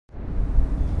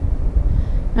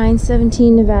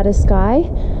917 Nevada Sky.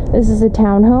 This is a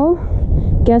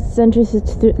townhome. Guests enter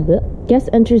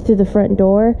through the front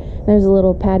door. There's a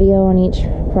little patio on each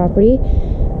property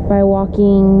by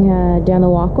walking down the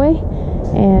walkway,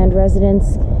 and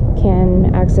residents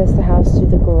can access the house through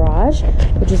the garage,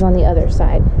 which is on the other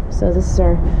side. So this is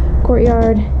our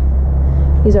courtyard.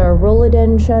 These are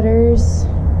Rollodend shutters.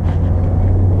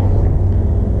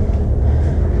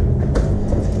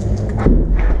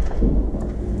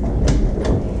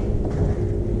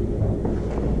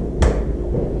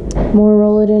 More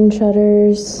Rollodend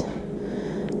shutters.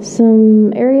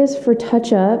 Some areas for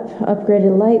touch-up.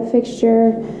 Upgraded light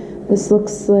fixture. This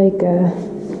looks like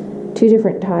 2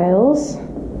 different tiles.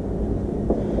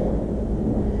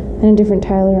 And a different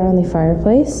tile around the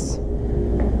fireplace.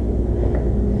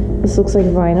 This looks like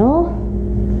vinyl.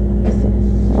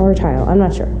 Or tile. I'm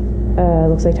not sure.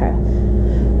 Looks like tile.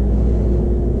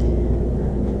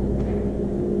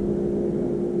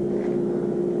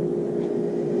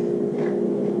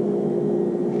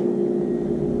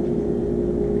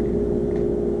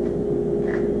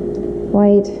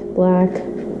 White, black,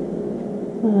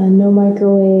 no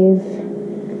microwave.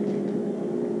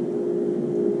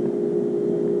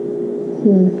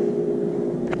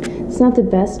 It's not the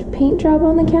best paint job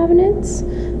on the cabinets.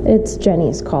 It's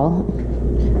Jenny's call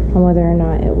on whether or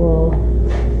not it will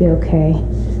be okay.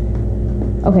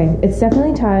 Okay, it's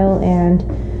definitely tile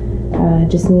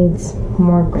and just needs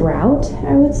more grout,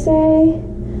 I would say.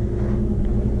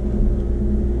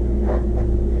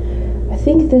 I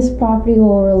think this property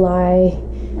will rely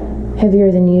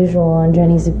heavier than usual on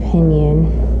Jenny's opinion.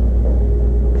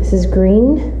 This is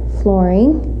green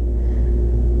flooring.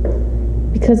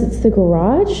 Because it's the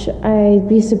garage, I'd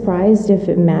be surprised if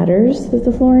it matters that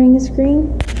the flooring is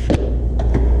green.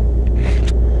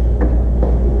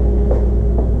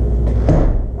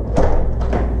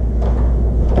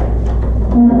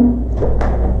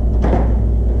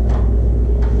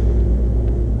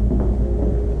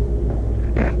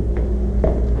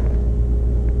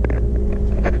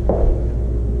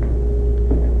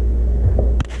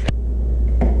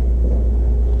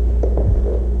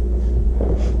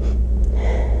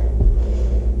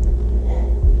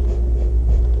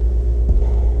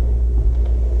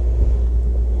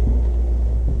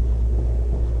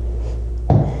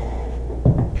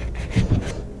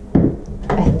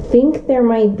 I think there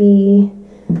might be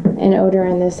an odor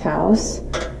in this house,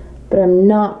 but I'm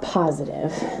not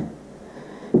positive.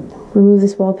 Remove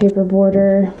this wallpaper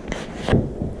border.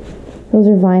 Those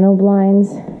are vinyl blinds.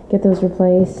 Get those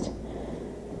replaced.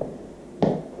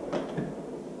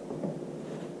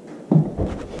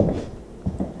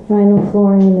 Vinyl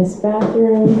flooring in this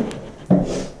bathroom.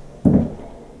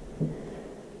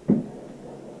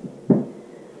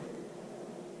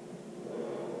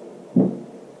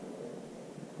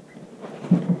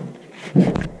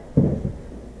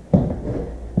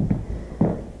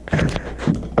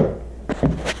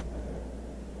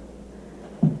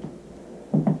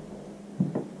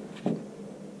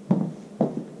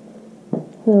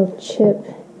 Little chip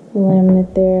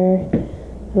laminate there,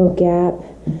 little gap.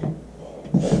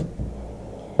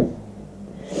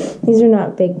 These are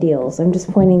not big deals. I'm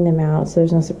just pointing them out so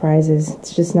there's no surprises.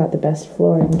 It's just not the best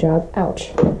flooring job.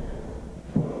 Ouch.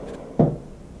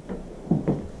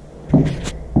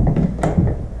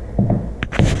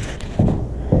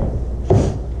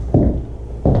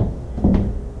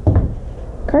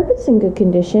 Carpet's in good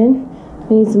condition.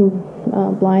 I need some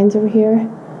blinds over here.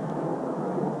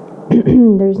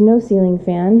 There's no ceiling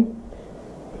fan.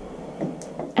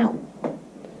 Ow.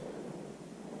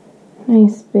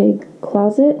 Nice big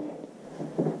closet.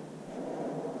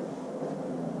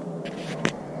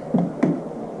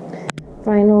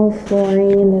 Vinyl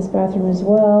flooring in this bathroom as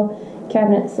well.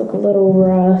 Cabinets look a little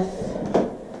rough.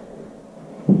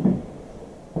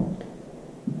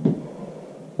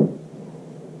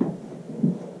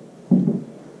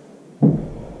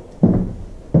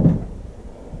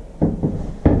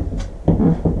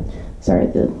 Sorry,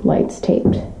 the light's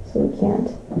taped, so we can't.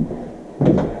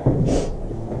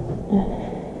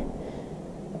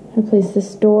 Replace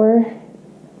this door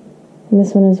and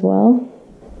this one as well.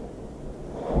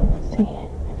 Let's see.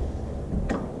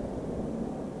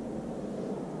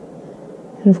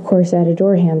 And of course, add a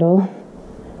door handle.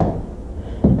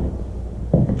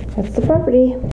 That's the property.